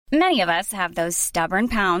Many of us have those stubborn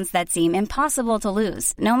pounds that seem impossible to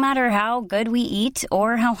lose, no matter how good we eat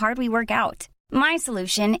or how hard we work out. My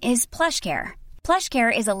solution is PlushCare.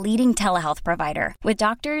 PlushCare is a leading telehealth provider with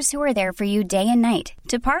doctors who are there for you day and night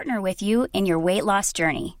to partner with you in your weight loss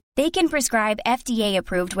journey. They can prescribe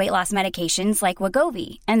FDA-approved weight loss medications like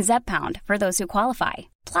Wegovy and Zepbound for those who qualify.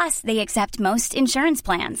 Plus, they accept most insurance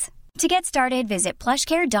plans. To get started, visit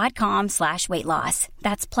plushcare.com/weightloss.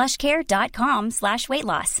 That's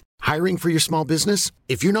plushcare.com/weightloss. Hiring for your small business?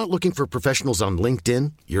 If you're not looking for professionals on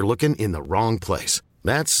LinkedIn, you're looking in the wrong place.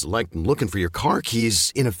 That's like looking for your car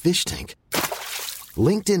keys in a fish tank.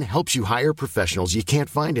 LinkedIn helps you hire professionals you can't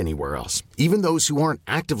find anywhere else, even those who aren't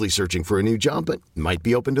actively searching for a new job but might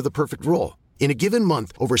be open to the perfect role. In a given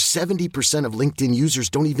month, over 70% of LinkedIn users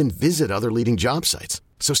don't even visit other leading job sites.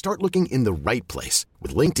 So start looking in the right place.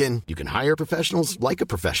 With LinkedIn, you can hire professionals like a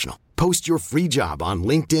professional. Post your free job on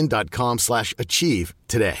linkedin.com/achieve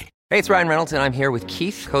today. Hey, it's Ryan Reynolds, and I'm here with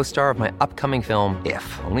Keith, co-star of my upcoming film,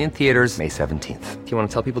 If, only in theaters May 17th. Do you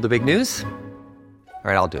want to tell people the big news? All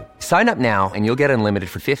right, I'll do it. Sign up now and you'll get unlimited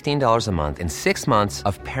for $15 a month and 6 months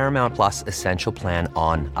of Paramount Plus Essential Plan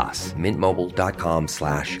on us.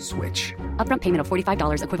 MintMobile.com/switch. Upfront payment of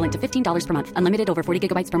 $45 equivalent to $15 per month. Unlimited over 40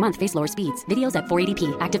 gigabytes per month. Face lower speeds. Videos at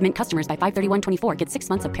 480p. Active Mint customers by 531.24 get 6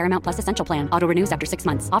 months of Paramount Plus Essential Plan. Auto renews after 6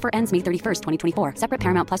 months. Offer ends May 31st, 2024. Separate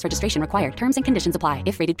Paramount Plus registration required. Terms and conditions apply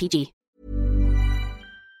if rated PG.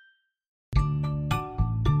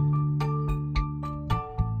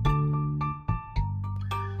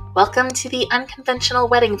 Welcome to the Unconventional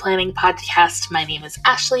Wedding Planning Podcast. My name is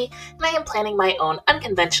Ashley, and I am planning my own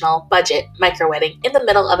unconventional budget micro-wedding in the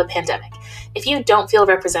middle of a pandemic. If you don't feel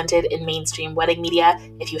represented in mainstream wedding media,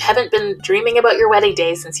 if you haven't been dreaming about your wedding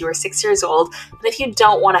day since you were 6 years old, and if you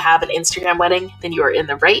don't want to have an Instagram wedding, then you are in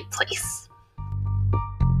the right place.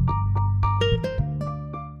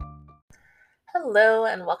 Hello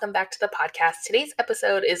and welcome back to the podcast. Today's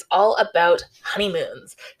episode is all about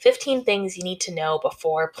honeymoons. 15 things you need to know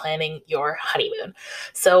before planning your honeymoon.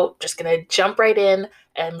 So just going to jump right in.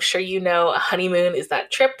 I'm sure you know a honeymoon is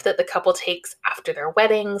that trip that the couple takes after their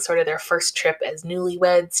wedding, sort of their first trip as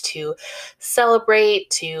newlyweds to celebrate,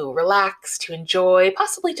 to relax, to enjoy,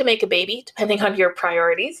 possibly to make a baby, depending on your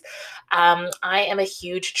priorities. I am a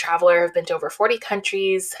huge traveler. I've been to over 40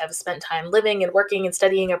 countries, have spent time living and working and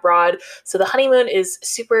studying abroad. So the honeymoon is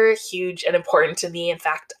super huge and important to me. In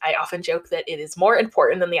fact, I often joke that it is more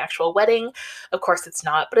important than the actual wedding. Of course, it's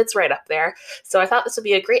not, but it's right up there. So I thought this would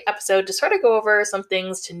be a great episode to sort of go over some things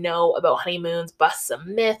to know about honeymoons, bust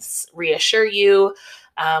some myths, reassure you.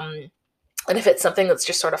 And if it's something that's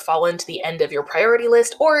just sort of fallen to the end of your priority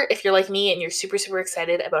list, or if you're like me and you're super, super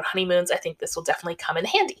excited about honeymoons, I think this will definitely come in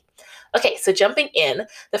handy. Okay, so jumping in,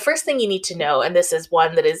 the first thing you need to know, and this is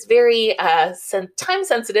one that is very time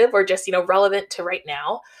sensitive or just, relevant to right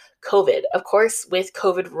now, COVID. Of course, with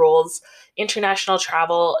COVID rules, international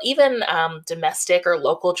travel, even domestic or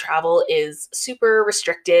local travel is super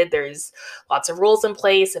restricted. There's lots of rules in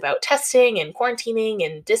place about testing and quarantining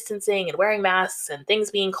and distancing and wearing masks and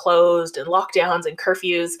things being closed and lockdowns and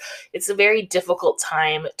curfews. It's a very difficult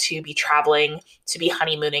time to be traveling, to be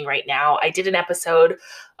honeymooning right now. I did an episode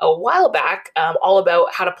a while back all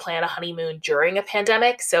about how to plan a honeymoon during a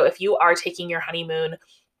pandemic. So if you are taking your honeymoon,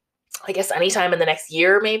 I guess anytime in the next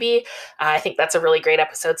year, maybe. I think that's a really great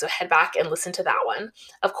episode, so head back and listen to that one.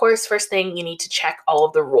 Of course, first thing, you need to check all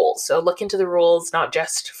of the rules. So look into the rules, not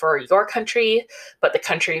just for your country, but the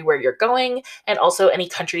country where you're going, and also any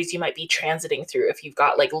countries you might be transiting through if you've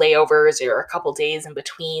got like layovers or a couple days in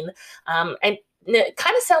between. And it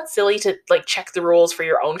kind of sounds silly to like check the rules for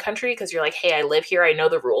your own country because you're like, hey, I live here, I know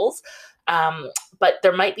the rules. But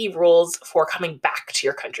there might be rules for coming back to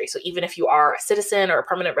your country. So even if you are a citizen or a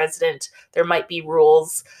permanent resident, there might be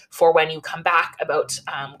rules for when you come back about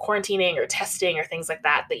quarantining or testing or things like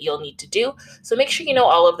that that you'll need to do. So make sure you know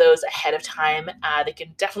all of those ahead of time. They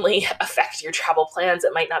can definitely affect your travel plans.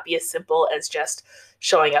 It might not be as simple as just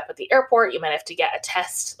showing up at the airport. You might have to get a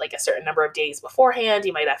test like a certain number of days beforehand.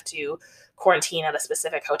 You might have to quarantine at a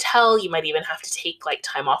specific hotel. You might even have to take like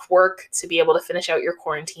time off work to be able to finish out your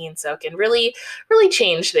quarantine. So it can really, really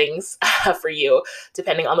change things for you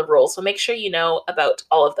depending on the rules. So make sure you know about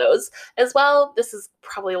all of those as well. This is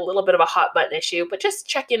probably a little bit of a hot button issue, but just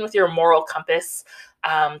check in with your moral compass.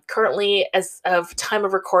 Currently, as of time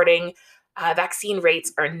of recording, vaccine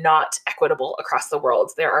rates are not equitable across the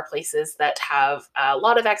world. There are places that have a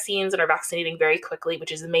lot of vaccines and are vaccinating very quickly,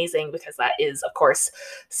 which is amazing because that is, of course,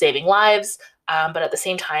 saving lives. But at the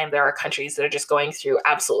same time, there are countries that are just going through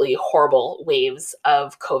absolutely horrible waves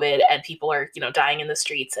of COVID and people are, dying in the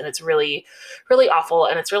streets. And it's really, really awful.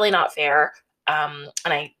 And it's really not fair. And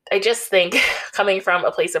I just think coming from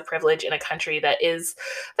a place of privilege in a country that is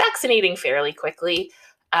vaccinating fairly quickly,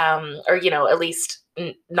 or, at least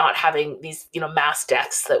not having these, mass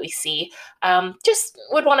deaths that we see, just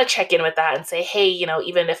would want to check in with that and say, hey,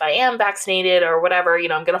 even if I am vaccinated or whatever, I'm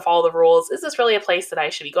going to follow the rules. Is this really a place that I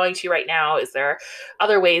should be going to right now? Is there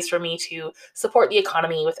other ways for me to support the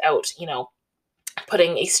economy without,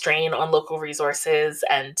 putting a strain on local resources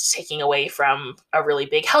and taking away from a really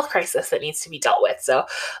big health crisis that needs to be dealt with? So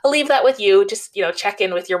I'll leave that with you. Just, check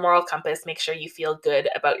in with your moral compass, make sure you feel good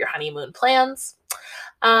about your honeymoon plans.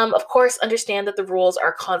 Of course, understand that the rules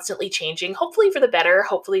are constantly changing, hopefully for the better.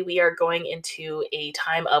 Hopefully we are going into a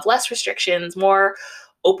time of less restrictions, more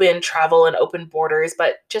open travel and open borders,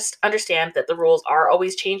 but just understand that the rules are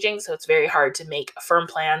always changing, so it's very hard to make firm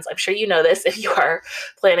plans. I'm sure you know this if you are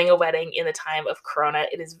planning a wedding in the time of Corona.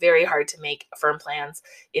 It is very hard to make firm plans.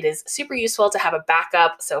 It is super useful to have a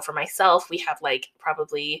backup. So for myself, we have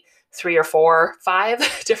probably 3 or 4,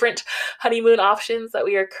 5 different honeymoon options that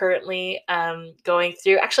we are currently going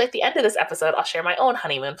through. Actually, at the end of this episode, I'll share my own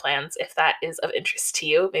honeymoon plans if that is of interest to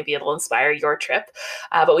you. Maybe it'll inspire your trip.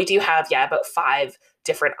 But we do have, about 5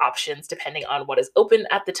 different options depending on what is open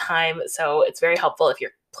at the time. So it's very helpful if you're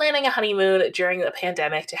planning a honeymoon during the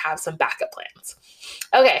pandemic to have some backup plans.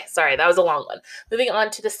 Okay, sorry, that was a long one. Moving on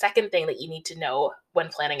to the second thing that you need to know when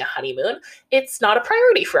planning a honeymoon. It's not a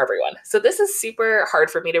priority for everyone. So this is super hard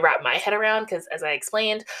for me to wrap my head around because, as I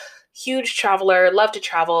explained, huge traveler, love to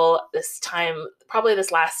travel. This time, probably this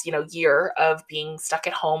last, year of being stuck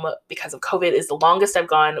at home because of COVID is the longest I've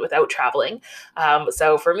gone without traveling.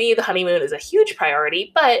 So for me, the honeymoon is a huge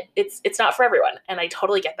priority, but it's not for everyone. And I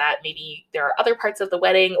totally get that. Maybe there are other parts of the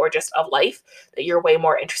wedding or just of life that you're way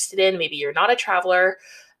more interested in. Maybe you're not a traveler.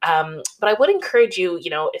 But I would encourage you,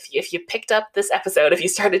 if you picked up this episode, if you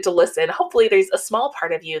started to listen, hopefully there's a small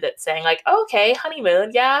part of you that's saying okay,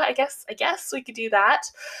 honeymoon. Yeah, I guess we could do that.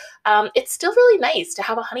 It's still really nice to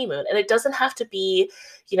have a honeymoon, and it doesn't have to be,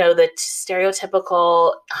 the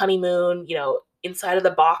stereotypical honeymoon, inside of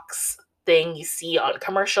the box thing you see on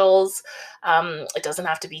commercials. It doesn't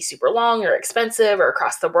have to be super long or expensive or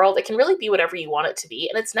across the world. It can really be whatever you want it to be.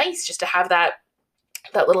 And it's nice just to have that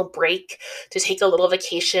little break, to take a little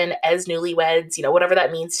vacation as newlyweds, whatever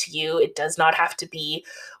that means to you. It does not have to be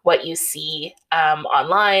what you see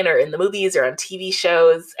online or in the movies or on TV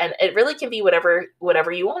shows. And it really can be whatever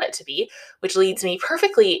you want it to be, which leads me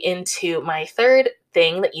perfectly into my third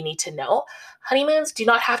thing that you need to know. Honeymoons do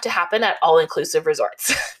not have to happen at all-inclusive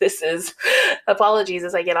resorts. This is, apologies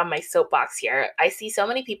as I get on my soapbox here. I see so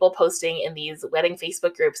many people posting in these wedding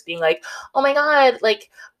Facebook groups being like, oh my God,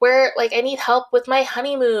 I need help with my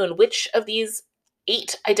honeymoon. Which of these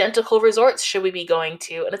 8 identical resorts should we be going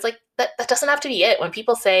to? And it's that doesn't have to be it. When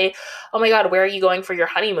people say, oh my God, where are you going for your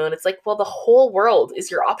honeymoon? It's well, the whole world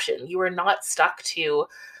is your option. You are not stuck to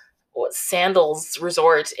Sandals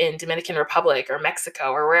Resort in Dominican Republic or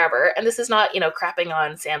Mexico or wherever. And this is not, crapping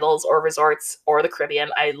on Sandals or resorts or the Caribbean.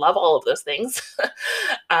 I love all of those things.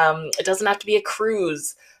 It doesn't have to be a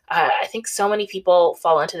cruise. I think so many people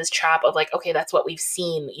fall into this trap of okay, that's what we've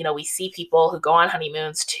seen. We see people who go on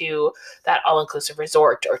honeymoons to that all-inclusive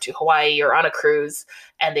resort or to Hawaii or on a cruise,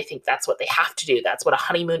 and they think that's what they have to do. That's what a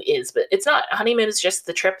honeymoon is, but it's not. A honeymoon is just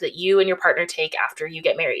the trip that you and your partner take after you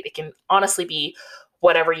get married. It can honestly be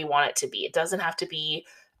whatever you want it to be. It doesn't have to be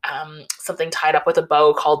something tied up with a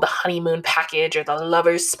bow called the honeymoon package or the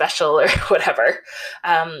lover's special or whatever.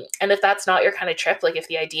 And if that's not your kind of trip, if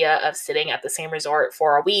the idea of sitting at the same resort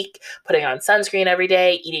for a week, putting on sunscreen every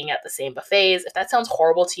day, eating at the same buffets, if that sounds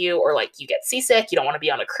horrible to you, or you get seasick, you don't want to be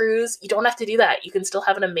on a cruise, you don't have to do that. You can still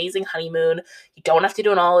have an amazing honeymoon. You don't have to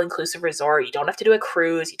do an all-inclusive resort. You don't have to do a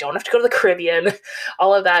cruise. You don't have to go to the Caribbean.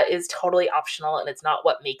 All of that is totally optional, and it's not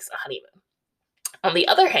what makes a honeymoon. On the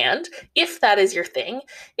other hand, if that is your thing,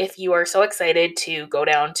 if you are so excited to go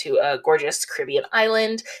down to a gorgeous Caribbean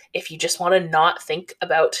island, if you just want to not think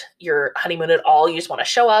about your honeymoon at all, you just want to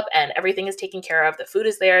show up and everything is taken care of, the food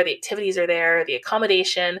is there, the activities are there, the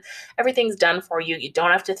accommodation, everything's done for you, you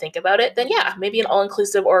don't have to think about it, then yeah, maybe an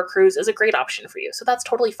all-inclusive or a cruise is a great option for you. So that's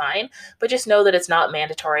totally fine, but just know that it's not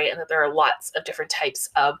mandatory and that there are lots of different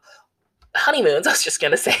types of honeymoons. I was just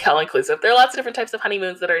going to say all-inclusive. There are lots of different types of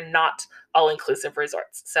honeymoons that are not all-inclusive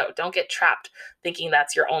resorts. So don't get trapped thinking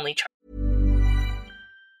that's your only choice.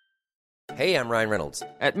 Hey, I'm Ryan Reynolds.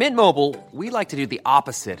 At Mint Mobile, we like to do the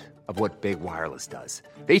opposite of what Big Wireless does.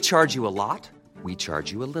 They charge you a lot. We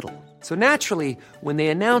charge you a little. So naturally, when they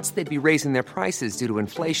announced they'd be raising their prices due to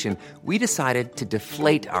inflation, we decided to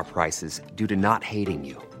deflate our prices due to not hating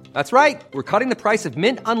you. That's right. We're cutting the price of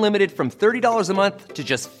Mint Unlimited from $30 a month to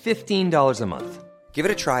just $15 a month. Give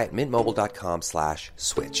it a try at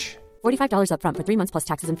mintmobile.com/switch. $45 up front for 3 months plus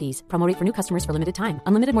taxes and fees. Promo rate for new customers for limited time.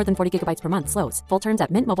 Unlimited more than 40 gigabytes per month. Slows full terms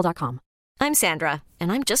at mintmobile.com. I'm Sandra,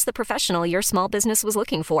 and I'm just the professional your small business was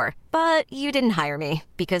looking for. But you didn't hire me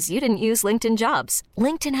because you didn't use LinkedIn Jobs.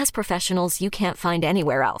 LinkedIn has professionals you can't find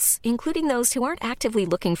anywhere else, including those who aren't actively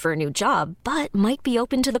looking for a new job, but might be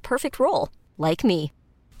open to the perfect role, like me.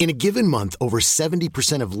 In a given month, over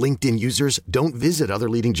 70% of LinkedIn users don't visit other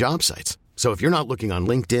leading job sites. So if you're not looking on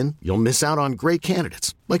LinkedIn, you'll miss out on great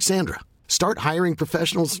candidates like Sandra. Start hiring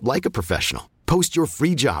professionals like a professional. Post your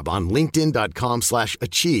free job on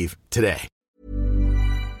linkedin.com/achieve today.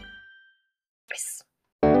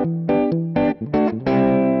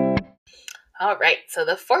 All right, so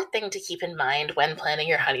the fourth thing to keep in mind when planning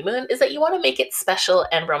your honeymoon is that you want to make it special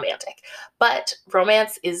and romantic. But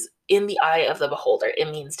romance is in the eye of the beholder.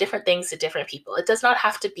 It means different things to different people. It does not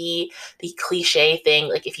have to be the cliche thing.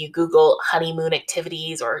 Like if you Google honeymoon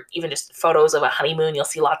activities or even just photos of a honeymoon, you'll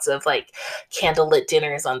see lots of like candlelit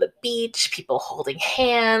dinners on the beach, people holding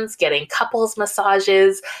hands, getting couples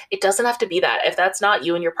massages. It doesn't have to be that. If that's not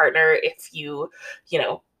you and your partner, if you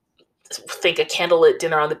think a candlelit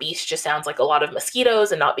dinner on the beach just sounds like a lot of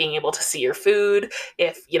mosquitoes and not being able to see your food,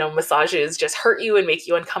 if massages just hurt you and make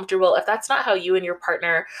you uncomfortable, if that's not how you and your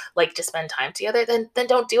partner like to spend time together, then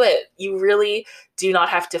don't do it. You really do not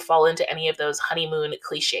have to fall into any of those honeymoon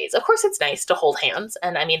cliches. Of course, it's nice to hold hands,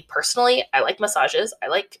 and I mean, personally, I like massages, I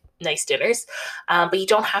like nice dinners, but you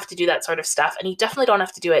don't have to do that sort of stuff, and you definitely don't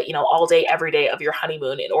have to do it all day every day of your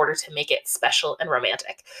honeymoon in order to make it special and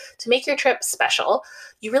romantic. To make your trip special,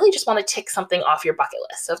 you really just want to tick something off your bucket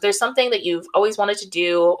list. So if there's something that you've always wanted to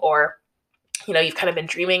do, or you've kind of been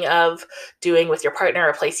dreaming of doing with your partner,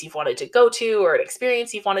 a place you've wanted to go to, or an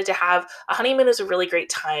experience you've wanted to have, a honeymoon is a really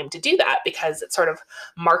great time to do that, because it sort of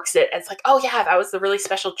marks it as like, oh yeah, that was the really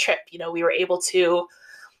special trip. We were able to,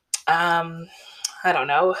 I don't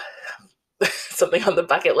know, something on the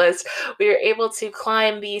bucket list. We were able to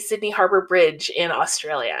climb the Sydney Harbour Bridge in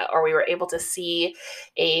Australia, or we were able to see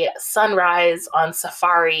a sunrise on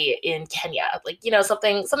safari in Kenya.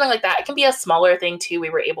 Something like that. It can be a smaller thing too. We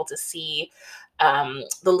were able to see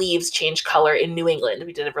the leaves change color in New England.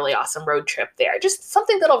 We did a really awesome road trip there. Just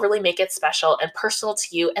something that'll really make it special and personal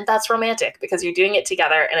to you, and that's romantic because you're doing it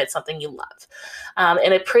together and it's something you love.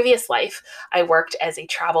 In a previous life, I worked as a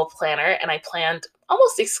travel planner, and I planned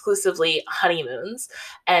almost exclusively honeymoons.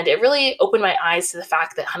 And it really opened my eyes to the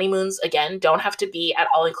fact that honeymoons, again, don't have to be at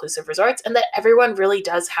all-inclusive resorts, and that everyone really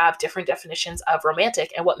does have different definitions of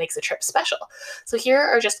romantic and what makes a trip special. So here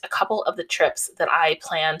are just a couple of the trips that I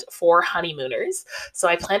planned for honeymooners. So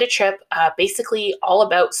I planned a trip basically all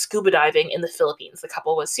about scuba diving in the Philippines. The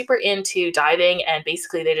couple was super into diving, and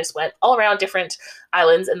basically they just went all around different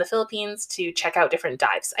islands in the Philippines to check out different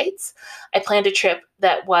dive sites. I planned a trip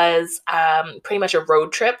that was pretty much a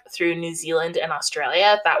road trip through New Zealand and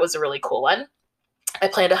Australia. That was a really cool one. I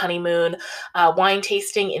planned a honeymoon wine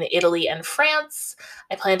tasting in Italy and France.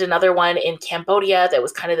 I planned another one in Cambodia that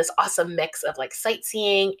was kind of this awesome mix of like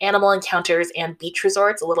sightseeing, animal encounters, and beach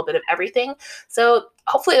resorts, a little bit of everything. So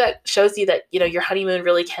hopefully that shows you that, your honeymoon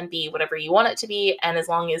really can be whatever you want it to be. And as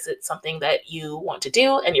long as it's something that you want to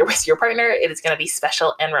do and you're with your partner, it is going to be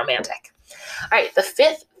special and romantic. All right, the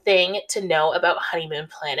fifth thing to know about honeymoon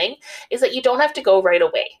planning is that you don't have to go right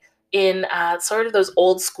away. In sort of those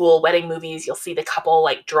old school wedding movies, you'll see the couple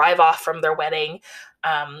like drive off from their wedding,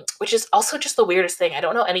 which is also just the weirdest thing. I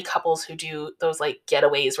don't know any couples who do those like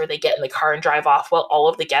getaways where they get in the car and drive off while all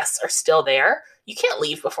of the guests are still there. You can't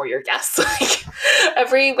leave before your guests. Like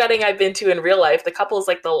every wedding I've been to in real life, the couple is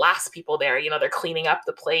like the last people there. They're cleaning up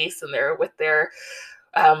the place and they're with their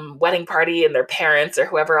wedding party and their parents or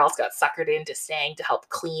whoever else got suckered into staying to help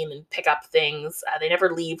clean and pick up things. They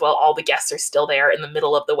never leave while all the guests are still there in the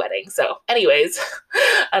middle of the wedding. So anyways,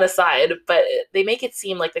 an aside, but they make it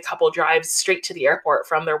seem like the couple drives straight to the airport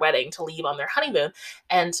from their wedding to leave on their honeymoon.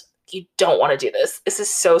 And you don't want to do this. This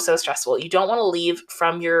is so stressful. You don't want to leave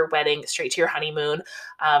from your wedding straight to your honeymoon.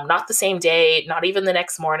 Not the same day, not even the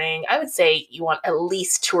next morning. I would say you want at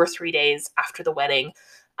least 2 or 3 days after the wedding,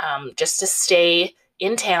 just to stay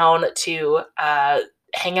in town, to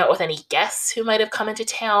hang out with any guests who might have come into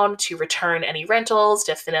town, to return any rentals,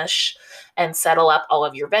 to finish and settle up all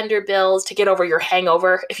of your vendor bills, to get over your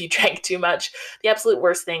hangover if you drank too much. The absolute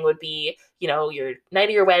worst thing would be, your night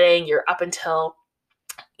of your wedding, you're up until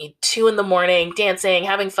 2 a.m, dancing,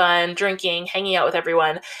 having fun, drinking, hanging out with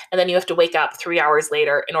everyone, and then you have to wake up 3 hours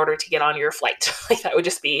later in order to get on your flight. Like that would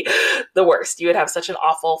just be the worst. You would have such an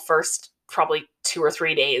awful first probably 2 or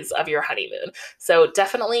 3 days of your honeymoon. So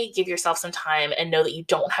definitely give yourself some time and know that you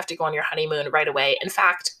don't have to go on your honeymoon right away. In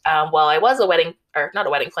fact, while I was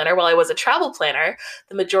while I was a travel planner,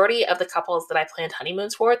 the majority of the couples that I planned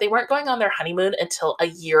honeymoons for, they weren't going on their honeymoon until a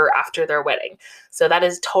year after their wedding. So that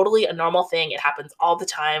is totally a normal thing. It happens all the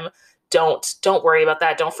time. Don't worry about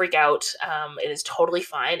that. Don't freak out. It is totally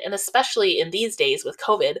fine. And especially in these days with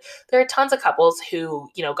COVID, there are tons of couples who,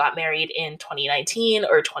 got married in 2019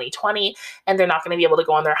 or 2020, and they're not going to be able to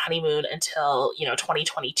go on their honeymoon until,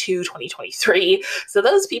 2022, 2023. So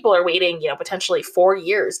those people are waiting, potentially 4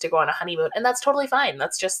 years to go on a honeymoon. And that's totally fine.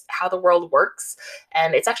 That's just how the world works.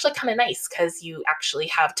 And it's actually kind of nice because you actually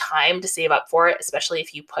have time to save up for it, especially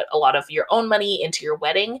if you put a lot of your own money into your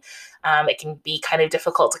wedding. It can be kind of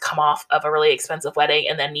difficult to come off of a really expensive wedding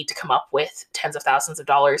and then need to come up with tens of thousands of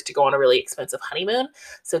dollars to go on a really expensive honeymoon.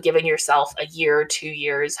 So giving yourself a year, 2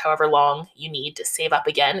 years, however long you need to save up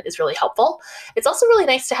again is really helpful. It's also really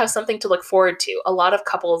nice to have something to look forward to. A lot of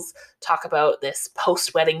couples talk about this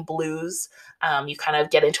post-wedding blues. You kind of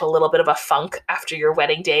get into a little bit of a funk after your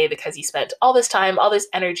wedding day because you spent all this time, all this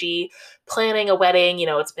energy planning a wedding.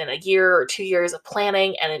 It's been a year or 2 years of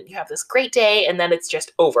planning, and you have this great day, and then it's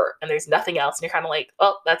just over and there's nothing else. And you're kind of like,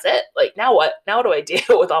 oh, that's it. Like, now what? Now what do I do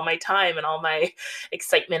with all my time and all my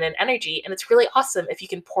excitement and energy? And it's really awesome if you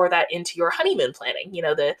can pour that into your honeymoon planning.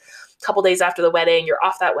 The couple days after the wedding, you're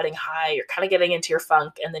off that wedding high, you're kind of getting into your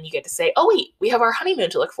funk, and then you get to say, oh wait, we have our honeymoon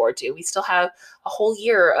to look forward to. We still have a whole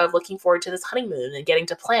year of looking forward to this honeymoon and getting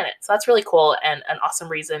to plan it. So that's really cool and an awesome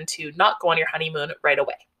reason to not go on your honeymoon right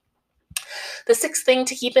away. The sixth thing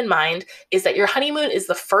to keep in mind is that your honeymoon is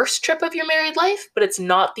the first trip of your married life, but it's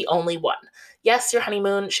not the only one. Yes, your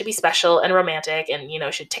honeymoon should be special and romantic and,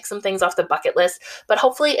 should tick some things off the bucket list, but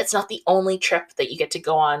hopefully it's not the only trip that you get to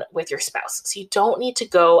go on with your spouse. So you don't need to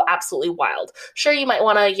go absolutely wild. Sure, you might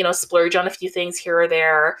want to, splurge on a few things here or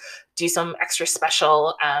there, do some extra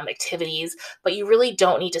special activities, but you really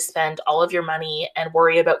don't need to spend all of your money and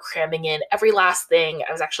worry about cramming in every last thing.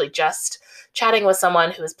 I was actually just chatting with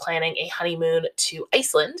someone who is planning a honeymoon to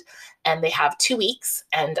Iceland, and they have 2 weeks.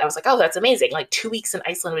 And I was like, oh, that's amazing. Like 2 weeks in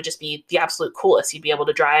Iceland would just be the absolute coolest. You'd be able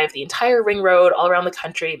to drive the entire ring road all around the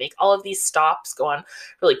country, make all of these stops, go on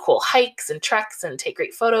really cool hikes and treks and take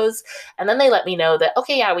great photos. And then they let me know that,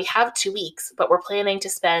 okay, yeah, we have 2 weeks, but we're planning to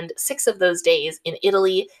spend 6 of those days in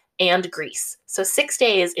Italy and Greece. So 6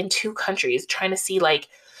 days in 2 countries trying to see like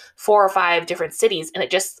 4 or 5 different cities. And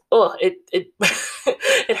it just, it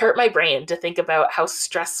it hurt my brain to think about how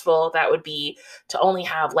stressful that would be to only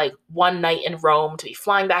have like one night in Rome, to be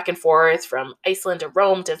flying back and forth from Iceland to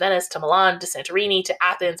Rome to Venice to Milan to Santorini to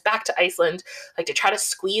Athens back to Iceland. Like, to try to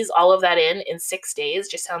squeeze all of that in 6 days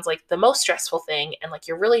just sounds like the most stressful thing. And like,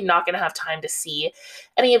 you're really not going to have time to see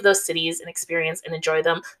any of those cities and experience and enjoy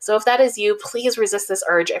them. So if that is you, please resist this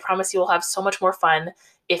urge. I promise you will have so much more fun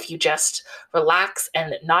if you just relax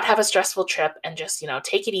and not have a stressful trip and just,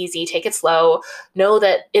 take it easy, take it slow. Know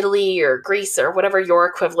that Italy or Greece or whatever your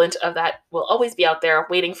equivalent of that will always be out there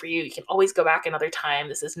waiting for you. You can always go back another time.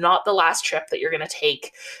 This is not the last trip that you're going to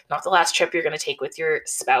take, not the last trip you're going to take with your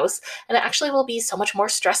spouse. And it actually will be so much more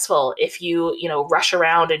stressful if you, rush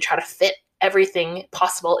around and try to fit everything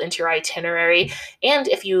possible into your itinerary. And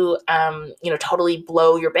if you, totally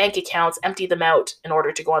blow your bank accounts, empty them out in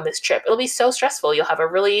order to go on this trip, it'll be so stressful. You'll have a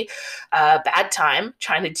really bad time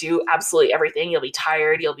trying to do absolutely everything. You'll be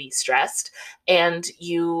tired, you'll be stressed, and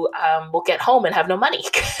you will get home and have no money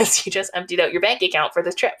because you just emptied out your bank account for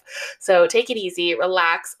this trip. So take it easy,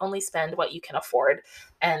 relax, only spend what you can afford,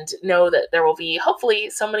 and know that there will be hopefully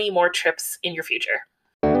so many more trips in your future.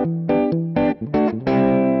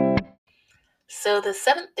 So the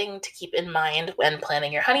seventh thing to keep in mind when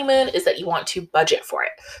planning your honeymoon is that you want to budget for it.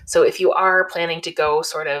 So if you are planning to go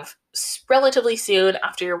sort of relatively soon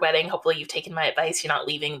after your wedding, hopefully you've taken my advice, you're not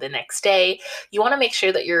leaving the next day, you want to make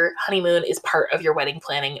sure that your honeymoon is part of your wedding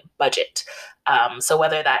planning budget. So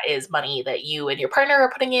whether that is money that you and your partner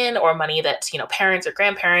are putting in, or money that, parents or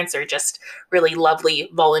grandparents or just really lovely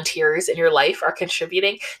volunteers in your life are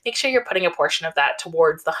contributing, make sure you're putting a portion of that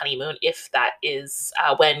towards the honeymoon if that is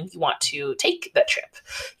when you want to take that trip.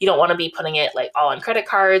 You don't want to be putting it like all on credit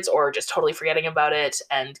cards or just totally forgetting about it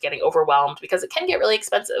and getting overwhelmed, because it can get really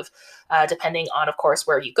expensive depending on, of course,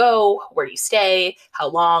 where you go, where you stay, how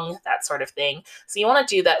long, that sort of thing. So you want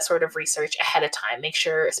to do that sort of research ahead of time. Make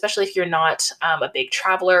sure, especially if you're not a big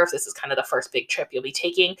traveler, if this is kind of the first big trip you'll be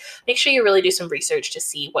taking, make sure you really do some research to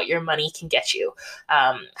see what your money can get you.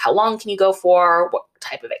 How long can you go for? What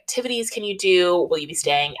type of activities can you do? Will you be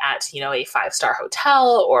staying at, a 5-star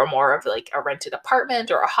hotel or more of like a rented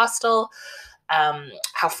apartment or a hostel?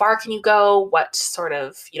 How far can you go? What sort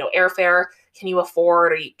of, airfare can you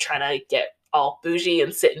afford? Are you trying to get all bougie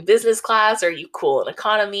and sit in business class? Are you cool in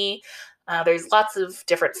economy? There's lots of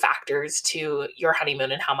different factors to your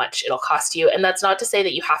honeymoon and how much it'll cost you. And that's not to say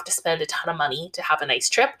that you have to spend a ton of money to have a nice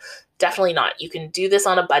trip. Definitely not. You can do this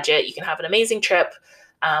on a budget. You can have an amazing trip,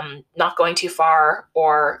 not going too far,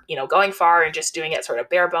 or going far and just doing it sort of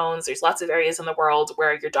bare bones. There's lots of areas in the world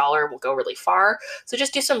where your dollar will go really far. So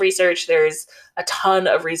just do some research. There's a ton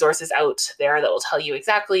of resources out there that will tell you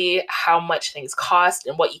exactly how much things cost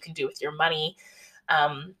and what you can do with your money.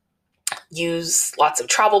 Use lots of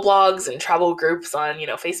travel blogs and travel groups on,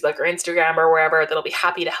 Facebook or Instagram or wherever that'll be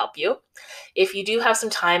happy to help you. If you do have some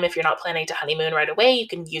time, if you're not planning to honeymoon right away, you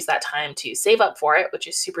can use that time to save up for it, which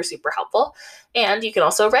is super, super helpful. And you can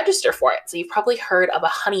also register for it. So you've probably heard of a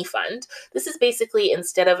honey fund. This is basically,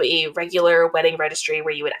 instead of a regular wedding registry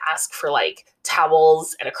where you would ask for like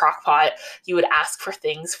towels and a crock pot, you would ask for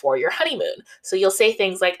things for your honeymoon. So you'll say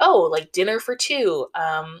things like, oh, like dinner for two,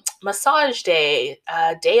 massage day,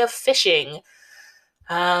 day of fishing,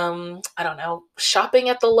 I don't know, shopping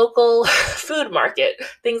at the local food market,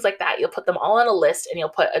 things like that. You'll put them all on a list and you'll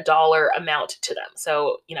put a dollar amount to them.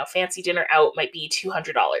 So, fancy dinner out might be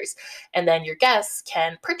 $200. And then your guests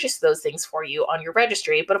can purchase those things for you on your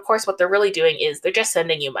registry. But of course, what they're really doing is they're just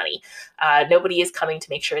sending you money. Nobody is coming to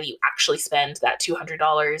make sure that you actually spend that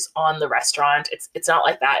 $200 on the restaurant. It's not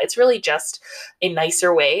like that. It's really just a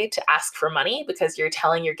nicer way to ask for money because you're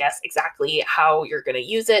telling your guests exactly how you're going to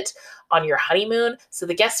use it on your honeymoon. So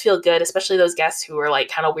the guests feel good, especially those guests who are like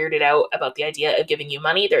kind of weirded out about the idea of giving you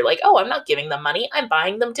money. They're like, oh, I'm not giving them money. I'm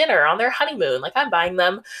buying them dinner on their honeymoon. Like I'm buying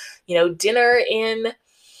them, dinner in,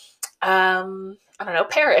 I don't know,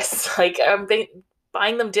 Paris. Like I'm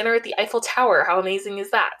buying them dinner at the Eiffel Tower. How amazing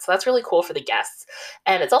is that? So that's really cool for the guests.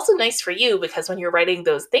 And it's also nice for you because when you're writing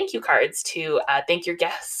those thank you cards to thank your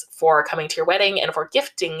guests for coming to your wedding and for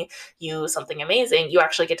gifting you something amazing, you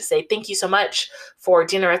actually get to say, thank you so much for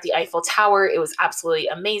dinner at the Eiffel Tower. It was absolutely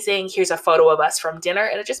amazing. Here's a photo of us from dinner.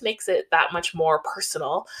 And it just makes it that much more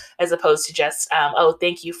personal as opposed to just, oh,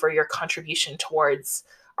 thank you for your contribution towards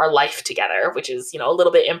our life together, which is, a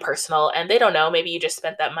little bit impersonal, and they don't know, maybe you just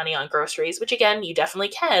spent that money on groceries, which again, you definitely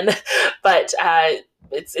can, but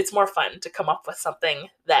it's more fun to come up with something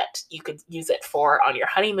that you could use it for on your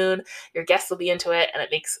honeymoon. Your guests will be into it, and it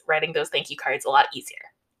makes writing those thank you cards a lot easier.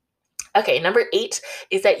 Okay, number 8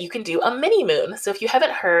 is that you can do a mini moon. So if you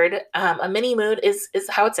haven't heard, a mini moon is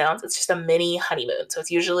how it sounds. It's just a mini honeymoon. So it's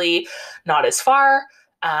usually not as far,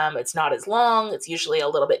 it's not as long, it's usually a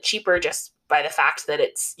little bit cheaper just by the fact that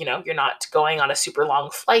it's, you're not going on a super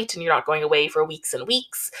long flight and you're not going away for weeks and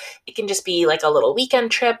weeks. It can just be like a little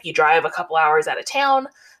weekend trip. You drive a couple hours out of town,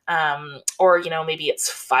 or, maybe it's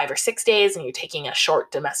 5 or 6 days and you're taking a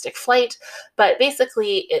short domestic flight. But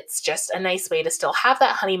basically, it's just a nice way to still have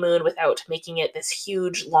that honeymoon without making it this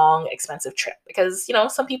huge, long, expensive trip. Because,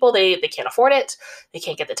 some people, they can't afford it. They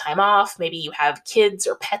can't get the time off. Maybe you have kids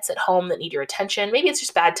or pets at home that need your attention. Maybe it's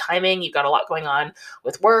just bad timing. You've got a lot going on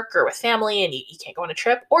with work or with family and you can't go on a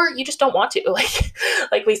trip, or you just don't want to.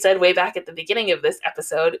 Like we said way back at the beginning of this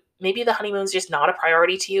episode, maybe the honeymoon's just not a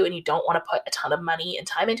priority to you and you don't want to put a ton of money and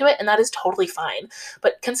time into it, and that is totally fine.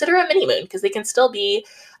 But consider a mini moon because they can still be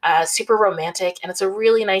super romantic, and it's a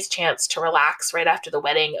really nice chance to relax right after the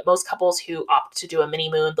wedding. Most couples who opt to do a mini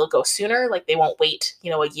moon, they'll go sooner. Like they won't wait,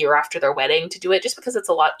 a year after their wedding to do it, just because it's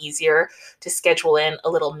a lot easier to schedule in a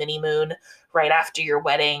little mini moon right after your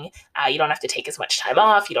wedding. You don't have to take as much time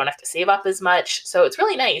off. You don't have to save up as much. So it's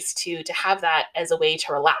really nice to have that as a way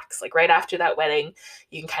to relax. Like right after that wedding,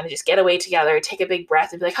 you can kind of just get away together, take a big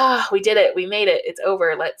breath and be like, we did it. We made it. It's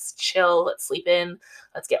over. Let's chill. Let's sleep in.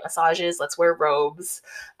 Let's get massages. Let's wear robes.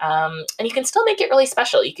 And you can still make it really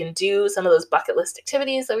special. You can do some of those bucket list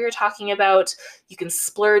activities that we were talking about. You can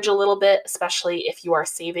splurge a little bit, especially if you are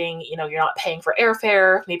saving, you're not paying for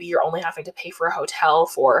airfare. Maybe you're only having to pay for a hotel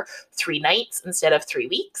for 3 nights instead of 3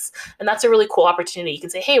 weeks. And that's a really cool opportunity. You can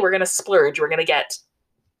say, hey, we're going to splurge. We're going to get,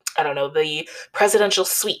 I don't know, the presidential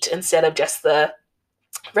suite instead of just the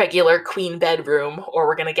regular queen bedroom, or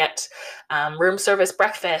we're going to get room service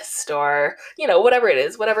breakfast, or, whatever it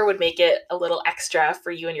is, whatever would make it a little extra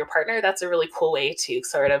for you and your partner. That's a really cool way to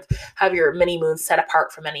sort of have your mini moon set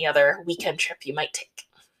apart from any other weekend trip you might take.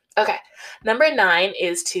 Okay, number 9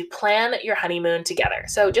 is to plan your honeymoon together.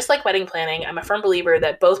 So just like wedding planning, I'm a firm believer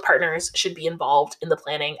that both partners should be involved in the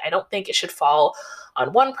planning. I don't think it should fall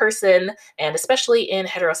on one person. And especially in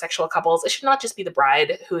heterosexual couples, it should not just be the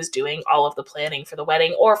bride who is doing all of the planning for the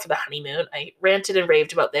wedding or for the honeymoon. I ranted and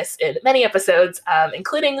raved about this in many episodes,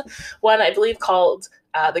 including one I believe called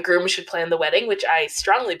The Groom Should Plan the Wedding, which I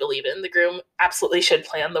strongly believe in. The groom absolutely should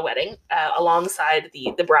plan the wedding alongside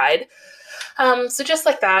the bride. So just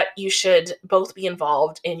like that, you should both be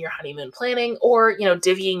involved in your honeymoon planning, or,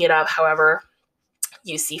 divvying it up however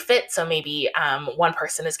you see fit. So maybe one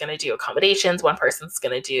person is going to do accommodations, one person's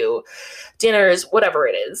going to do dinners, whatever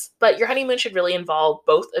it is. But your honeymoon should really involve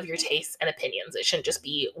both of your tastes and opinions. It shouldn't just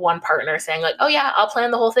be one partner saying like, oh yeah, I'll plan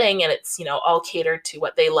the whole thing, and it's, all catered to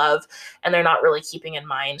what they love, and they're not really keeping in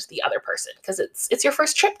mind the other person, because it's your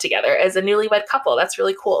first trip together as a newlywed couple. That's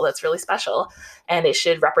really cool. That's really special, and it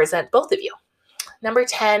should represent both of you. Number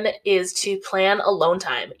 10 is to plan alone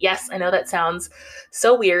time. Yes, I know that sounds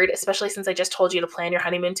so weird, especially since I just told you to plan your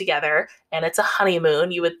honeymoon together, and it's a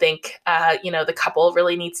honeymoon. You would think, the couple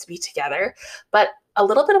really needs to be together, but a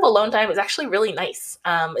little bit of alone time is actually really nice.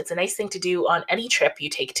 It's a nice thing to do on any trip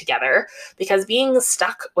you take together, because being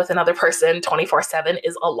stuck with another person 24/7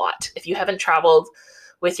 is a lot. If you haven't traveled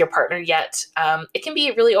with your partner yet, it can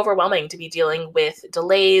be really overwhelming to be dealing with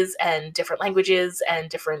delays and different languages and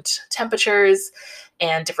different temperatures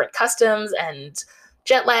and different customs and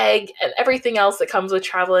jet lag and everything else that comes with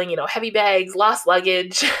traveling, heavy bags, lost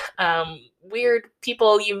luggage, weird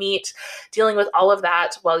people you meet, dealing with all of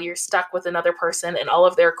that while you're stuck with another person and all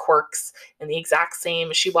of their quirks in the exact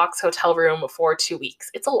same shoebox hotel room for 2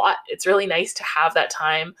 weeks. It's a lot. It's really nice to have that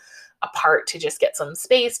time apart to just get some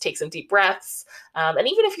space, take some deep breaths. And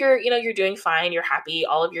even if you're doing fine, you're happy,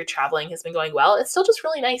 all of your traveling has been going well, it's still just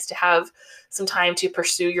really nice to have some time to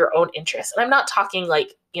pursue your own interests. And I'm not talking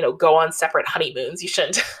like, go on separate honeymoons. You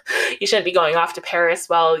shouldn't be going off to Paris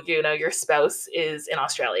while, your spouse is in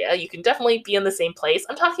Australia. You can definitely be in the same place.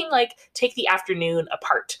 I'm talking like take the afternoon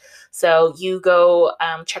apart. So you go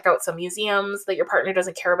check out some museums that your partner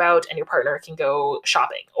doesn't care about, and your partner can go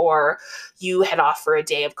shopping. Or you head off for a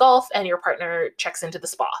day of golf and your partner checks into the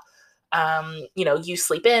spa. You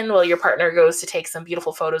sleep in while your partner goes to take some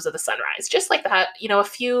beautiful photos of the sunrise. Just like that, a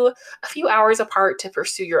few hours apart to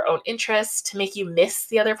pursue your own interests, to make you miss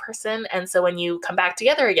the other person. And so when you come back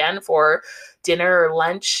together again for dinner or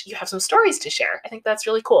lunch, you have some stories to share. I think that's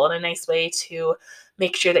really cool and a nice way to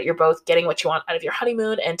make sure that you're both getting what you want out of your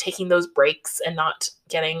honeymoon and taking those breaks and not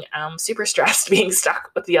getting super stressed being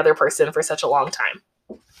stuck with the other person for such a long time.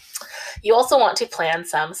 You also want to plan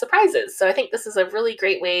some surprises. So I think this is a really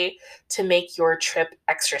great way to make your trip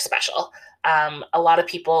extra special. A lot of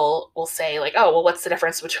people will say like, oh, well, what's the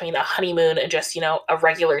difference between a honeymoon and just, a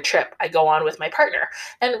regular trip I go on with my partner?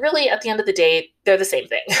 And really, at the end of the day, they're the same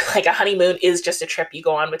thing. Like a honeymoon is just a trip you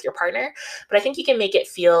go on with your partner. But I think you can make it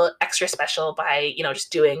feel extra special by,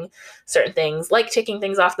 just doing certain things, like taking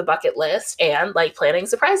things off the bucket list and like planning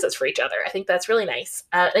surprises for each other. I think that's really nice.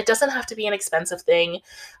 It doesn't have to be an expensive thing.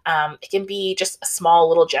 It can be just a small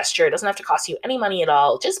little gesture. It doesn't have to cost you any money at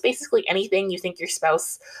all. Just basically anything you think your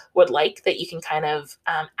spouse would like that you can kind of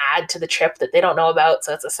add to the trip that they don't know about.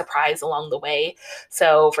 So it's a surprise along the way.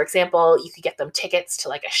 So for example, you could get them tickets to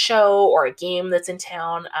like a show or a game that's in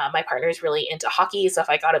town. My partner is really into hockey. So if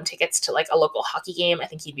I got him tickets to like a local hockey game, I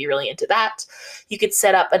think he'd be really into that. You could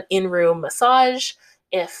set up an in-room massage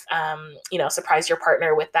if, surprise your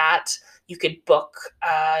partner with that. You could book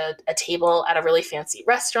a table at a really fancy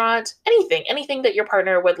restaurant, anything that your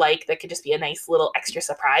partner would like that could just be a nice little extra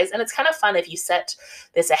surprise. And it's kind of fun if you set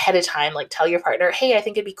this ahead of time, like tell your partner, hey, I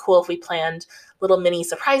think it'd be cool if we planned little mini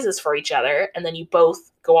surprises for each other. And then you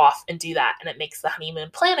both go off and do that. And it makes the honeymoon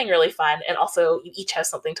planning really fun. And also you each have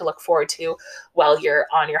something to look forward to while you're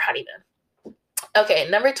on your honeymoon. Okay,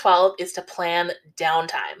 number 12 is to plan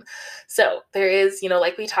downtime. So there is,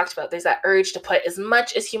 like we talked about, there's that urge to put as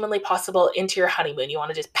much as humanly possible into your honeymoon. You want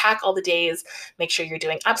to just pack all the days, make sure you're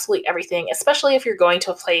doing absolutely everything, especially if you're going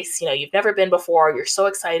to a place, you've never been before. You're so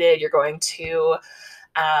excited. You're going to,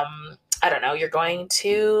 you're going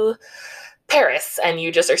to Paris, and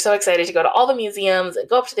you just are so excited to go to all the museums and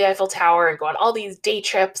go up to the Eiffel Tower and go on all these day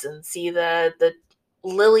trips and see the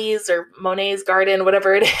Lily's or Monet's garden,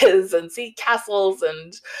 whatever it is, and see castles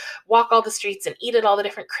and walk all the streets and eat at all the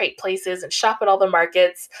different crepe places and shop at all the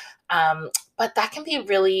markets. But that can be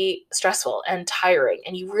really stressful and tiring,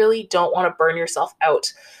 and you really don't want to burn yourself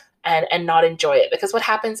out and not enjoy it, because what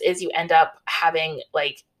happens is you end up having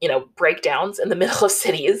breakdowns in the middle of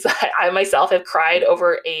cities. I myself have cried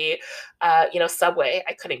over a subway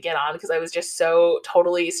I couldn't get on because I was just so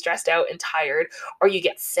totally stressed out and tired. Or you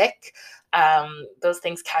get sick. those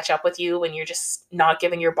things catch up with you when you're just not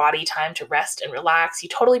giving your body time to rest and relax. You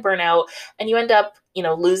totally burn out, and you end up,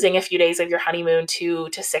 losing a few days of your honeymoon to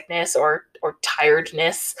sickness or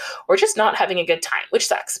tiredness, or just not having a good time, which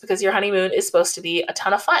sucks because your honeymoon is supposed to be a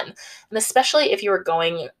ton of fun. And especially if you are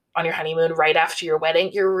going on your honeymoon right after your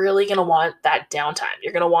wedding, you're really going to want that downtime.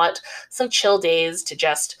 You're going to want some chill days to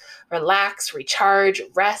just relax, recharge,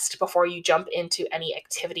 rest before you jump into any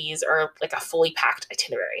activities or like a fully packed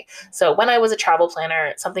itinerary. So when I was a travel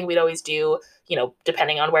planner, something we'd always do,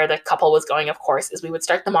 depending on where the couple was going, of course, is we would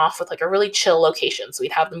start them off with like a really chill location. So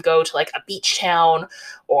we'd have them go to like a beach town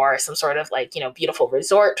or some sort of like, beautiful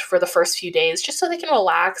resort for the first few days, just so they can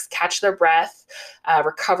relax, catch their breath,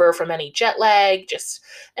 recover from any jet lag, just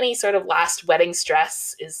any sort of last wedding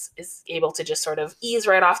stress is able to just sort of ease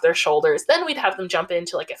right off their shoulders. Then we'd have them jump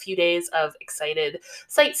into like a few days of excited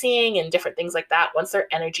sightseeing and different things like that once their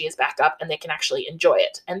energy is back up and they can actually enjoy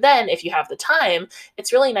it. And then if you have the time,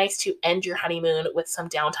 it's really nice to end your honeymoon with some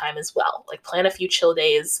downtime as well. Like plan a few chill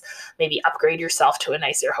days, maybe upgrade yourself to a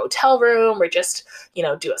nicer hotel room, or just,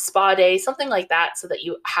 do a spa day, something like that, so that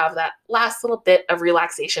you have that last little bit of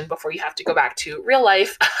relaxation before you have to go back to real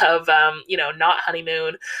life of, not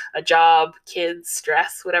honeymoon, a job, kids,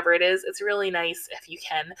 stress, whatever it is. It's really nice if you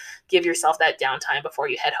can give yourself that downtime before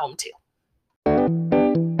you head home too.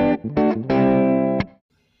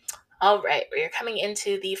 All right, we are coming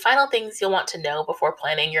into the final things you'll want to know before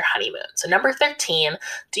planning your honeymoon. So number 13,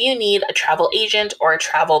 do you need a travel agent or a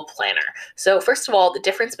travel planner? So first of all, the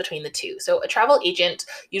difference between the two. So a travel agent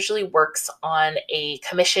usually works on a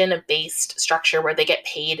commission-based structure where they get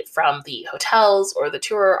paid from the hotels or the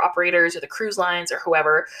tour operators or the cruise lines or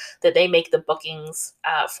whoever that they make the bookings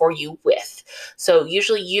for you with. So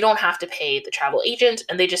usually you don't have to pay the travel agent,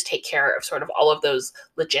 and they just take care of sort of all of those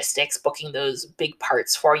logistics, booking those big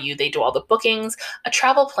parts for you. They do all the bookings. A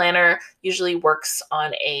travel planner usually works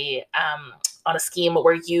on a scheme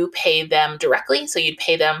where you pay them directly. So you'd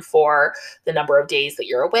pay them for the number of days that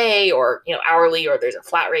you're away, or hourly, or there's a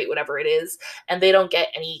flat rate, whatever it is, and they don't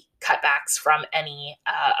get any cutbacks from any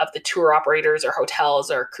of the tour operators or hotels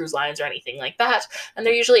or cruise lines or anything like that. And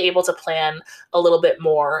they're usually able to plan a little bit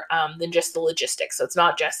more than just the logistics. So it's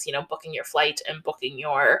not just booking your flight and booking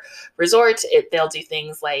your resort. They'll do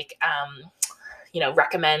things like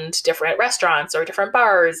recommend different restaurants or different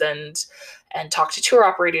bars and talk to tour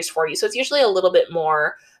operators for you. So it's usually a little bit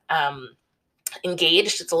more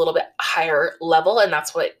engaged. It's a little bit higher level, and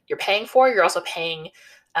that's what you're paying for. You're also paying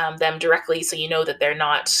them directly, so you know that they're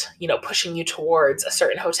not, pushing you towards a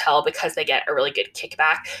certain hotel because they get a really good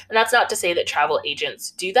kickback. And that's not to say that travel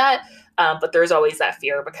agents do that, but there's always that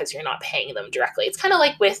fear because you're not paying them directly. It's kind of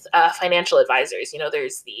like with financial advisors.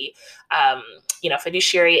 There's the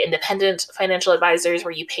fiduciary independent financial advisors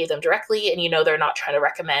where you pay them directly, and they're not trying to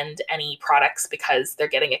recommend any products because they're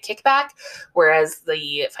getting a kickback. Whereas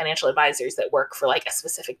the financial advisors that work for like a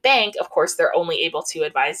specific bank, of course, they're only able to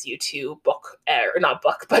advise you to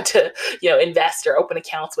but to invest or open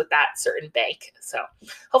accounts with that certain bank. So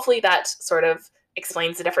hopefully that sort of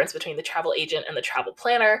explains the difference between the travel agent and the travel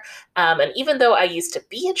planner. And even though I used to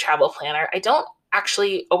be a travel planner, I don't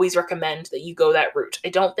actually always recommend that you go that route. I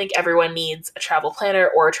don't think everyone needs a travel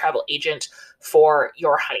planner or a travel agent for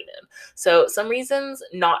your honeymoon. So some reasons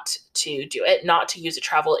not to do it, not to use a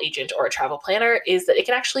travel agent or a travel planner, is that it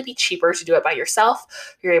can actually be cheaper to do it by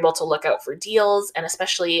yourself. You're able to look out for deals, and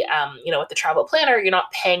especially, with the travel planner, you're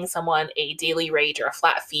not paying someone a daily rate or a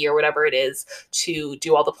flat fee or whatever it is to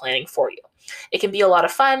do all the planning for you. It can be a lot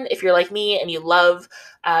of fun if you're like me and you love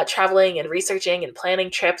traveling and researching and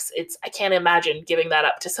planning trips. I can't imagine giving that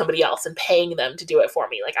up to somebody else and paying them to do it for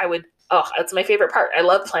me. Like that's my favorite part. I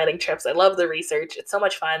love planning trips. I love the research. It's so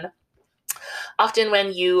much fun. Often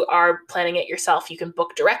when you are planning it yourself, you can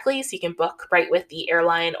book directly. So you can book right with the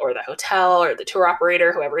airline or the hotel or the tour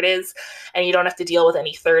operator, whoever it is, and you don't have to deal with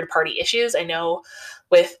any third-party issues. I know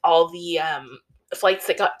with all the flights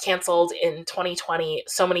that got canceled in 2020,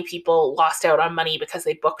 so many people lost out on money because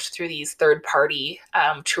they booked through these third-party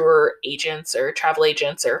tour agents or travel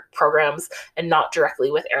agents or programs and not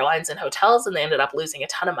directly with airlines and hotels, and they ended up losing a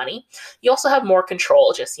ton of money. You also have more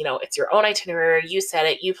control. Just, it's your own itinerary. You set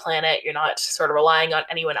it, you plan it. You're not sort of relying on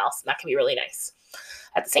anyone else, and that can be really nice.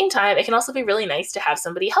 At the same time, it can also be really nice to have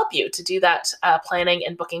somebody help you to do that planning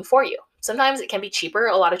and booking for you. Sometimes it can be cheaper.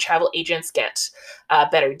 A lot of travel agents get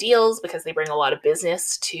better deals because they bring a lot of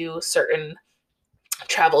business to certain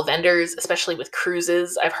travel vendors, especially with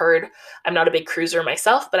cruises. I've heard, I'm not a big cruiser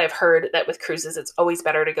myself, but I've heard that with cruises, it's always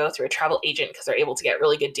better to go through a travel agent because they're able to get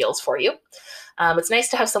really good deals for you. It's nice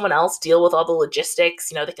to have someone else deal with all the logistics.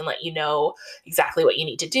 They can let you know exactly what you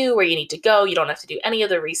need to do, where you need to go. You don't have to do any of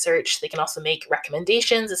the research. They can also make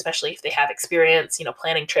recommendations, especially if they have experience,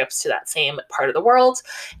 planning trips to that same part of the world.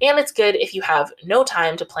 And it's good if you have no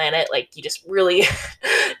time to plan it, like you just really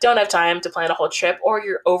don't have time to plan a whole trip, or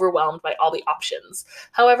you're overwhelmed by all the options.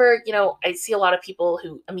 However, I see a lot of people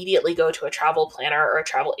who immediately go to a travel planner or a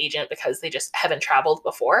travel agent because they just haven't traveled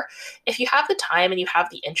before. If you have the time and you have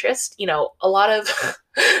the interest, a lot of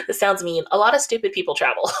this sounds mean, a lot of stupid people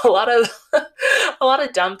travel. A lot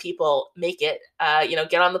of dumb people make it,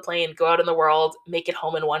 get on the plane, go out in the world, make it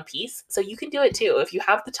home in one piece. So you can do it too. If you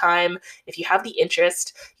have the time, if you have the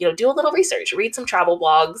interest, do a little research, read some travel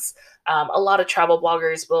blogs. A lot of travel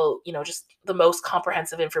bloggers will, just the most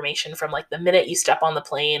comprehensive information from like the minute you step on the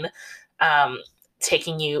plane,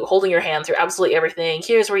 taking you, holding your hand through absolutely everything.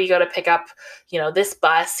 Here's where you go to pick up, this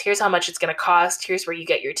bus. Here's how much it's going to cost. Here's where you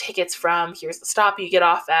get your tickets from. Here's the stop you get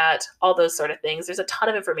off at, all those sort of things. There's a ton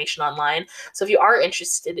of information online. So if you are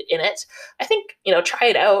interested in it, I think, try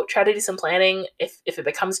it out, try to do some planning. If it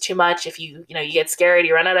becomes too much, if you get scared,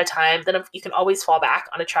 you run out of time, then you can always fall back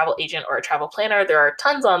on a travel agent or a travel planner. There are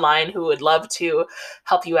tons online who would love to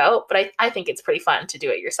help you out, but I think it's pretty fun to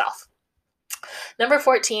do it yourself. Number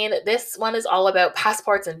 14, this one is all about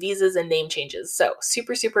passports and visas and name changes. So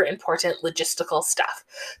super, super important logistical stuff.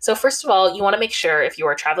 So first of all, you want to make sure if you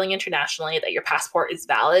are traveling internationally that your passport is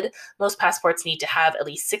valid. Most passports need to have at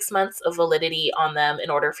least 6 months of validity on them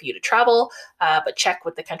in order for you to travel, but check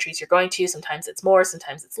with the countries you're going to. Sometimes it's more,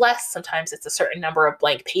 sometimes it's less. Sometimes it's a certain number of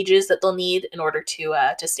blank pages that they'll need in order to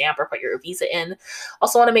stamp or put your visa in.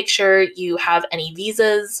 Also want to make sure you have any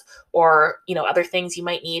visas or other things you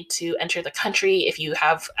might need to enter the country. If you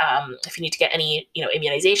have, if you need to get any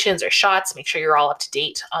immunizations or shots, make sure you're all up to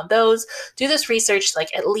date on those. Do this research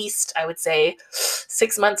like at least, I would say,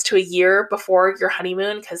 6 months to a year before your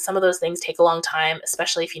honeymoon, because some of those things take a long time,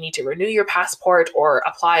 especially if you need to renew your passport or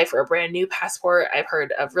apply for a brand new passport. I've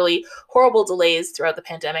heard of really horrible delays throughout the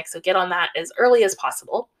pandemic, so get on that as early as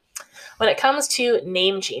possible. When it comes to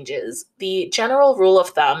name changes, the general rule of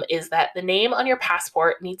thumb is that the name on your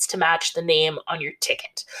passport needs to match the name on your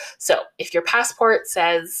ticket. So if your passport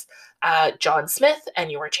says John Smith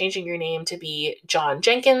and you are changing your name to be John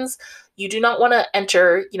Jenkins, you do not want to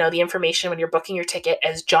enter, the information when you're booking your ticket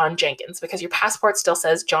as John Jenkins, because your passport still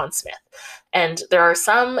says John Smith. And there are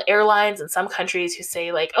some airlines in some countries who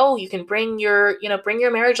say like, oh, you can bring your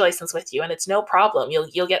marriage license with you and it's no problem.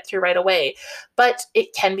 You'll get through right away. But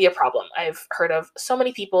it can be a problem. I've heard of so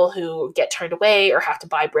many people who get turned away or have to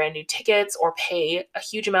buy brand new tickets or pay a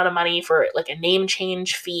huge amount of money for like a name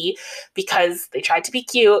change fee because they tried to be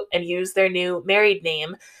cute and use their new married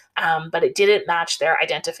name. But it didn't match their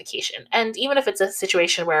identification. And even if it's a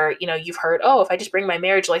situation where, you've heard, oh, if I just bring my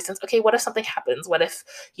marriage license, okay, what if something happens? What if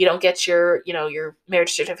you don't get your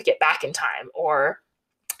marriage certificate back in time, or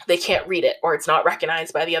they can't read it, or it's not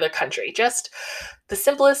recognized by the other country? Just the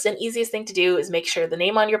simplest and easiest thing to do is make sure the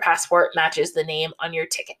name on your passport matches the name on your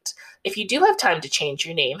ticket. If you do have time to change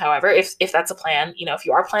your name, however, if that's a plan, if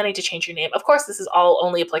you are planning to change your name, of course, this is all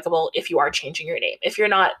only applicable if you are changing your name. If you're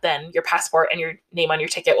not, then your passport and your name on your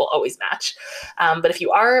ticket will always match. But if you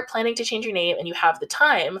are planning to change your name and you have the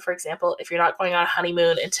time, for example, if you're not going on a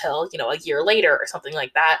honeymoon until, a year later or something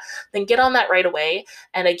like that, then get on that right away.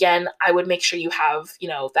 And again, I would make sure you have,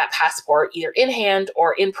 that passport either in hand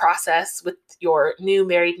or in process with your new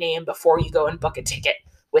married name before you go and book a ticket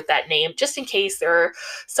with that name, just in case there are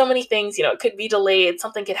so many things, it could be delayed,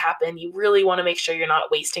 something could happen. You really want to make sure you're not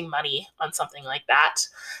wasting money on something like that.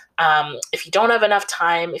 If you don't have enough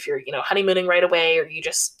time, if you're, honeymooning right away, or you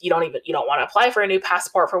don't want to apply for a new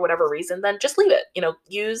passport for whatever reason, then just leave it.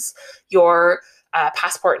 Use your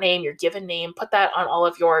passport name, your given name, put that on all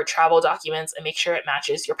of your travel documents and make sure it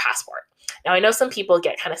matches your passport. Now, I know some people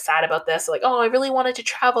get kind of sad about this, like, oh, I really wanted to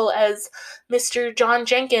travel as Mr. John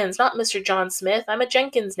Jenkins, not Mr. John Smith. I'm a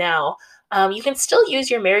Jenkins now. You can still use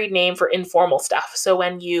your married name for informal stuff. So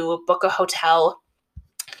when you book a hotel,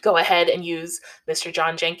 go ahead and use Mr.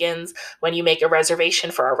 John Jenkins. When you make a reservation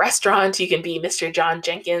for a restaurant, you can be Mr. John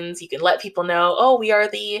Jenkins. You can let people know, oh,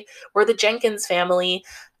 we're the Jenkins family.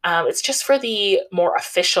 It's just for the more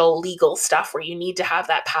official legal stuff where you need to have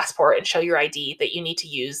that passport and show your ID that you need to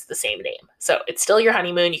use the same name. So it's still your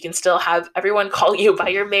honeymoon. You can still have everyone call you by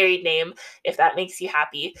your married name if that makes you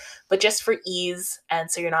happy. But just for ease and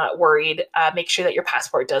so you're not worried, make sure that your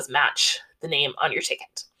passport does match the name on your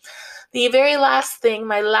ticket. The very last thing,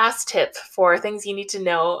 my last tip for things you need to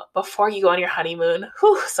know before you go on your honeymoon.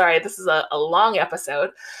 Sorry, this is a long episode.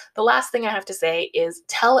 The last thing I have to say is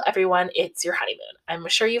tell everyone it's your honeymoon. I'm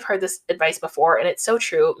sure you've heard this advice before, and it's so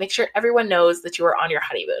true. Make sure everyone knows that you are on your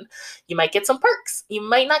honeymoon. You might get some perks. You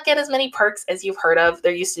might not get as many perks as you've heard of.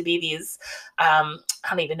 There used to be these, I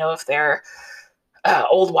don't even know if they're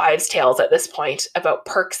old wives' tales at this point about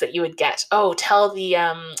perks that you would get. Oh, tell the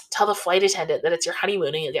flight attendant that it's your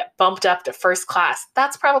honeymoon and you'll get bumped up to first class.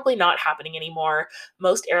 That's probably not happening anymore.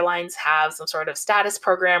 Most airlines have some sort of status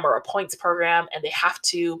program or a points program, and they have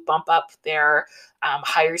to bump up their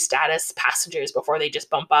higher status passengers before they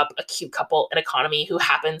just bump up a cute couple in economy who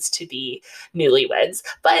happens to be newlyweds.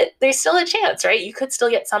 But there's still a chance, right? You could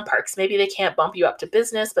still get some perks. Maybe they can't bump you up to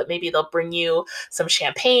business, but maybe they'll bring you some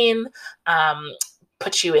champagne,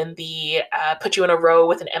 put you in a row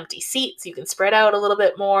with an empty seat so you can spread out a little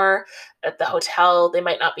bit more. At the hotel, they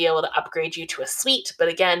might not be able to upgrade you to a suite, but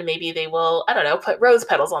again, maybe they will, I don't know, put rose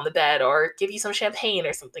petals on the bed or give you some champagne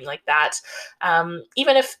or something like that.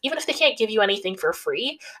 Even if they can't give you anything for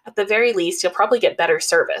free, at the very least, you'll probably get better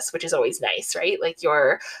service, which is always nice, right? Like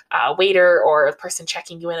your waiter or the person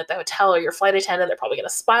checking you in at the hotel or your flight attendant, they're probably going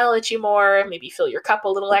to smile at you more, maybe fill your cup a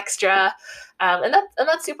little extra. And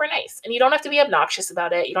that's super nice. And you don't have to be obnoxious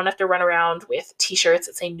about it. You don't have to run around with t-shirts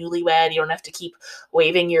that say newlywed. You don't have to keep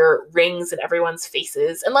waving your rings in everyone's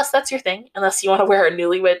faces, unless that's your thing. Unless you want to wear a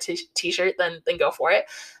newlywed t-shirt, then go for it.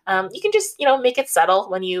 You can just, make it subtle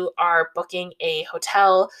when you are booking a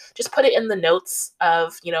hotel. Just put it in the notes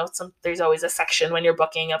of, there's always a section when you're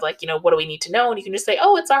booking of like, what do we need to know? And you can just say,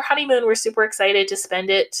 oh, it's our honeymoon. We're super excited to spend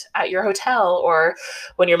it at your hotel. Or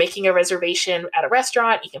when you're making a reservation at a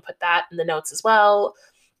restaurant, you can put that in the notes as well.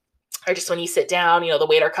 Or just when you sit down, the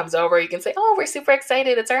waiter comes over, you can say, oh, we're super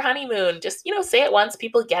excited. It's our honeymoon. Just, say it once,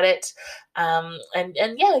 people get it.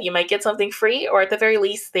 And yeah, you might get something free, or at the very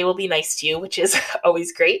least, they will be nice to you, which is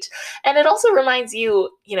always great. And it also reminds you,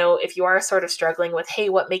 if you are sort of struggling with, hey,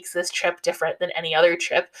 what makes this trip different than any other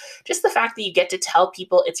trip? Just the fact that you get to tell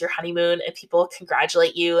people it's your honeymoon and people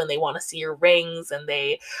congratulate you and they want to see your rings and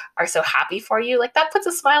they are so happy for you. Like that puts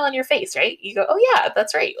a smile on your face, right? You go, oh yeah,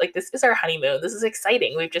 that's right. Like this is our honeymoon. This is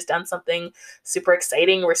exciting. We've just done something super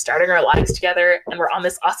exciting. We're starting our lives together and we're on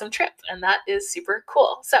this awesome trip. And that is super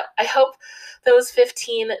cool. So I hope those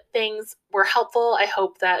 15 things were helpful. I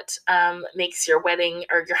hope that makes your wedding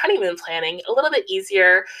or your honeymoon planning a little bit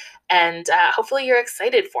easier, and hopefully you're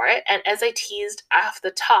excited for it. And as I teased off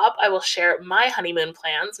the top, I will share my honeymoon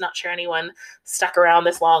plans. Not sure anyone stuck around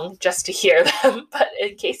this long just to hear them, but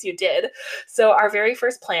in case you did. So our very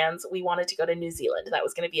first plans, we wanted to go to New Zealand. That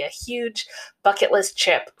was going to be a huge bucket list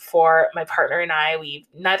trip for my partner and I.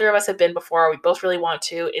 Neither of us have been before. We both really want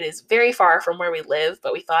to. It is very far from where we live,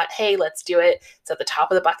 but we thought, hey, let's do it. It's at the top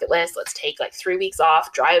of the bucket list. Let's take like 3 weeks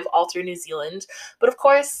off, drive all through New Zealand. But of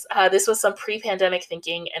course, this was some pre-pandemic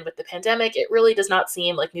thinking. And with the pandemic, it really does not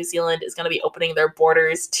seem like New Zealand is going to be opening their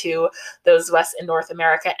borders to those of us in North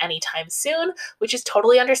America anytime soon, which is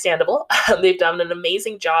totally understandable. They've done an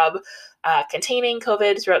amazing job containing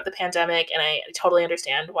COVID throughout the pandemic, and I totally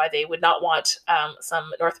understand why they would not want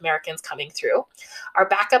some North Americans coming through. Our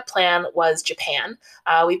backup plan was Japan.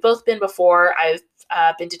 We've both been before. I've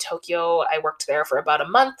been to Tokyo. I worked there for about a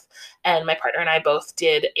month, and my partner and I both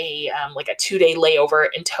did a 2-day layover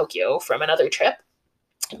in Tokyo from another trip.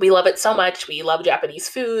 We love it so much. We love Japanese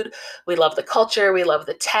food. We love the culture. We love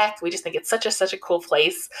the tech. We just think it's such a cool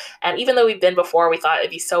place. And even though we've been before, we thought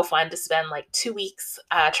it'd be so fun to spend like 2 weeks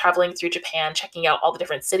traveling through Japan, checking out all the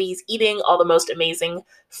different cities, eating all the most amazing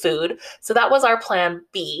food. So that was our plan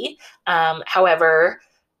B. However,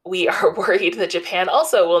 we are worried that Japan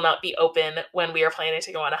also will not be open when we are planning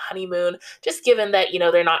to go on a honeymoon, just given that,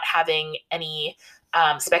 they're not having any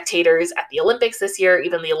spectators at the Olympics this year.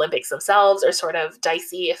 Even the Olympics themselves are sort of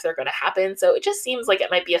dicey if they're going to happen. So it just seems like it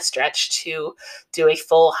might be a stretch to do a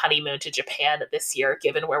full honeymoon to Japan this year,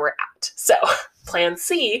 given where we're at. So plan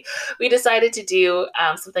C, we decided to do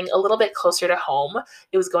something a little bit closer to home.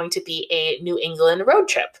 It was going to be a New England road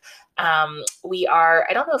trip.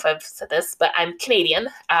 I don't know if I've said this, but I'm Canadian.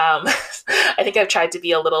 I think I've tried to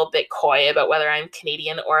be a little bit coy about whether I'm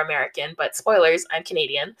Canadian or American, but spoilers, I'm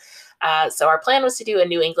Canadian. So our plan was to do a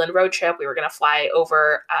New England road trip. We were going to fly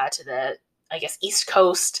over to the East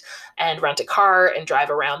Coast and rent a car and drive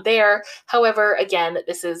around there. However, again,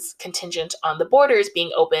 this is contingent on the borders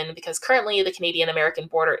being open because currently the Canadian-American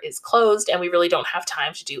border is closed and we really don't have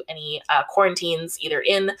time to do any quarantines either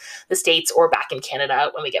in the States or back in Canada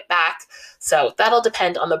when we get back. So that'll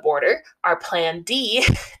depend on the border. Our plan D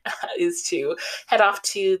is to head off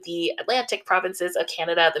to the Atlantic provinces of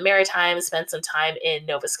Canada, the Maritimes, spend some time in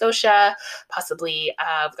Nova Scotia, possibly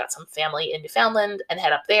we've got some family in Newfoundland and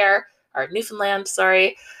head up there. Or Newfoundland,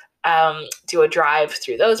 sorry, do a drive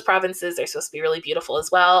through those provinces. They're supposed to be really beautiful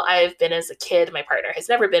as well. I've been as a kid. My partner has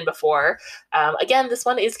never been before. Again, this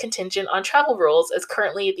one is contingent on travel rules, as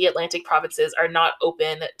currently the Atlantic provinces are not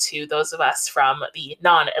open to those of us from the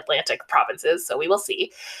non-Atlantic provinces, so we will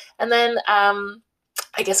see. And then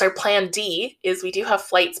I guess our plan D is we do have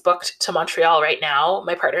flights booked to Montreal right now.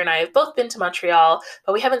 My partner and I have both been to Montreal,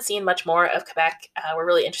 but we haven't seen much more of Quebec. We're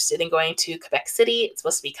really interested in going to Quebec City. It's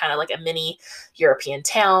supposed to be kind of like a mini European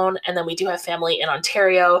town. And then we do have family in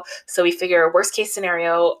Ontario. So we figure worst case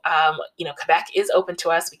scenario, Quebec is open to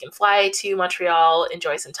us. We can fly to Montreal,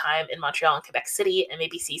 enjoy some time in Montreal and Quebec City, and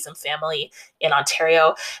maybe see some family in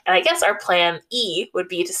Ontario. And I guess our plan E would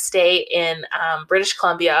be to stay in British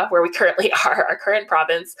Columbia, where we currently are, our current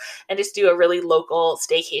province, and just do a really local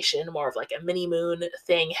staycation, more of like a mini moon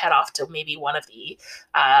thing, head off to maybe one of the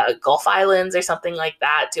Gulf Islands or something like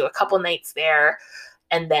that, do a couple nights there,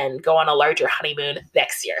 and then go on a larger honeymoon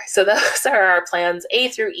next year. So those are our plans A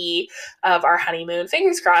through E of our honeymoon.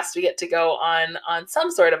 Fingers crossed we get to go on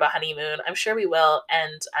some sort of a honeymoon. I'm sure we will,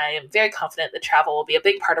 and I am very confident that travel will be a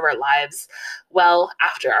big part of our lives well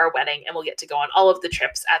after our wedding, and we'll get to go on all of the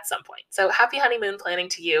trips at some point. So happy honeymoon planning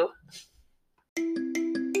to you.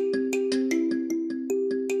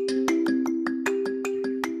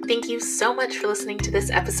 Thank you so much for listening to this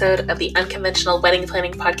episode of the Unconventional Wedding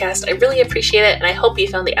Planning Podcast. I really appreciate it, and I hope you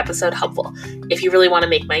found the episode helpful. If you really want to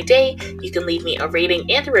make my day, you can leave me a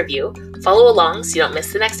rating and a review, follow along so you don't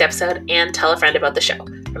miss the next episode, and tell a friend about the show.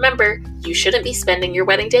 Remember, you shouldn't be spending your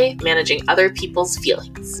wedding day managing other people's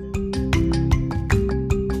feelings.